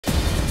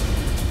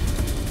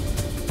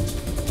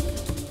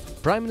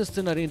Prime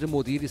Minister Narendra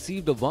Modi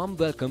received a warm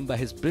welcome by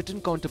his Britain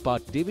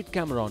counterpart David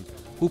Cameron,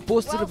 who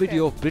posted a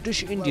video of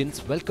British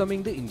Indians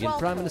welcoming the Indian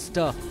Prime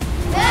Minister.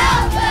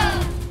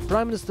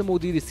 Prime Minister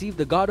Modi received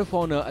the Guard of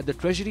Honour at the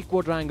Treasury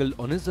Quadrangle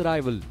on his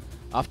arrival,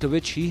 after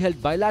which he held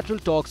bilateral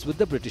talks with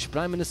the British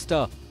Prime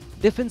Minister.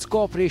 Defence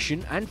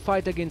cooperation and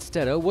fight against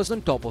terror was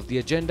on top of the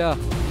agenda.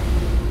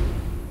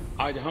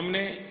 आज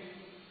हमने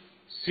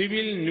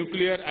civil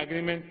nuclear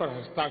agreement पर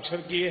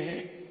हस्ताक्षर किए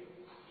हैं।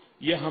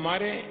 ये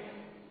हमारे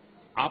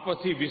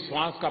आपसी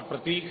विश्वास का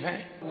प्रतीक है।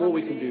 More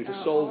we can do to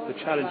solve the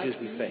challenges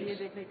we face.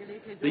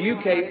 The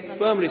UK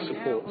firmly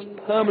supports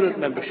permanent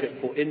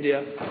membership for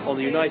India on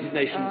the United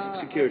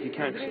Nations Security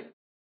Council.